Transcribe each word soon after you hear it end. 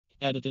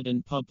Edited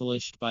and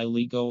published by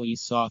Ligohi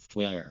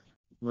Software.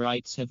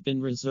 Rights have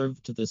been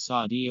reserved to this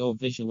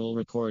audio-visual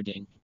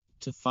recording.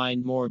 To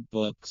find more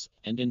books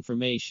and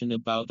information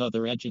about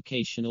other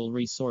educational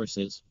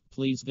resources,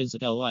 please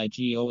visit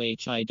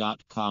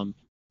ligohi.com.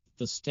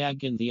 The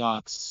Stag in the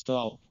Ox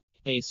Stall.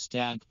 A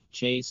stag,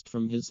 chased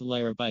from his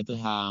lair by the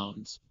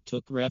hounds,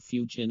 took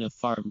refuge in a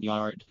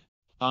farmyard.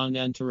 On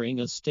entering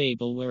a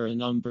stable where a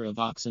number of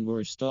oxen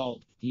were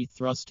stalled, he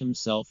thrust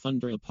himself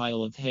under a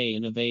pile of hay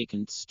in a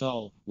vacant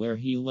stall, where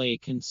he lay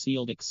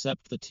concealed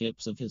except the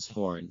tips of his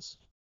horns.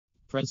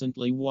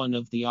 Presently one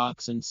of the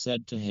oxen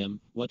said to him,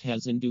 "What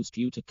has induced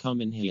you to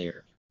come in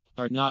here?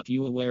 Are not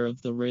you aware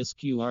of the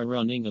risk you are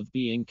running of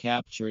being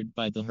captured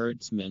by the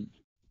herdsmen?"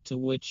 To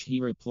which he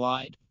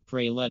replied,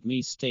 "Pray let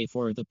me stay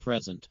for the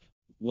present.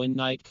 When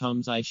night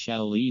comes I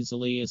shall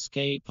easily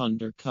escape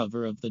under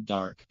cover of the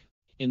dark."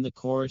 In the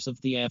course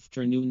of the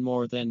afternoon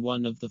more than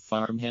one of the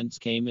farmhands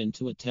came in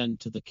to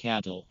attend to the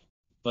cattle.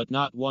 But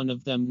not one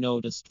of them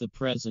noticed the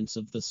presence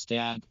of the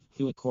stag,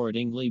 who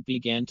accordingly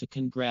began to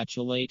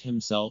congratulate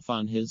himself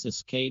on his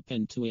escape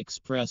and to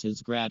express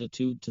his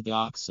gratitude to the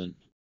oxen.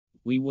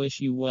 "We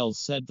wish you well,"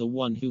 said the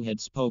one who had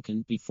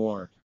spoken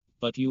before,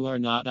 "but you are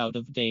not out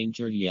of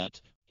danger yet.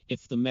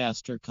 If the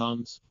master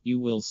comes, you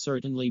will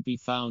certainly be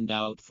found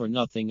out, for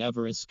nothing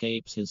ever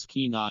escapes his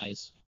keen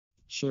eyes."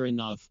 Sure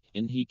enough,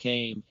 in he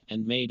came,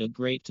 and made a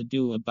great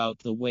to-do about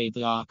the way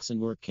the oxen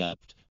were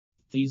kept.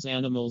 "These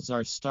animals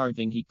are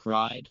starving," he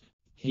cried.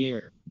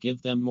 "Here,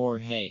 give them more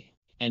hay,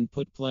 and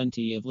put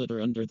plenty of litter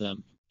under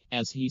them."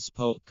 As he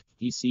spoke,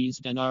 he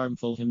seized an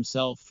armful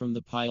himself from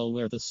the pile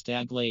where the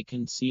stag lay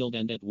concealed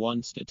and at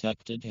once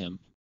detected him.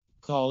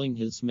 Calling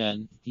his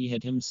men, he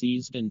had him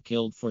seized and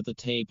killed for the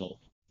table.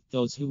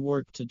 Those who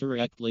work to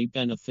directly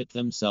benefit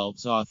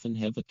themselves often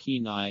have a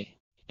keen eye.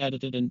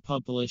 Edited and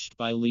published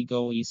by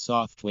Ligohi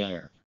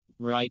Software.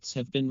 Rights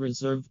have been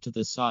reserved to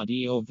this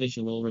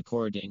audio-visual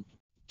recording.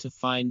 To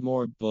find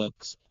more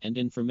books and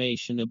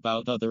information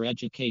about other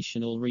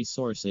educational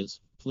resources,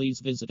 please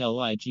visit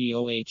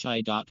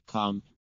ligohi.com.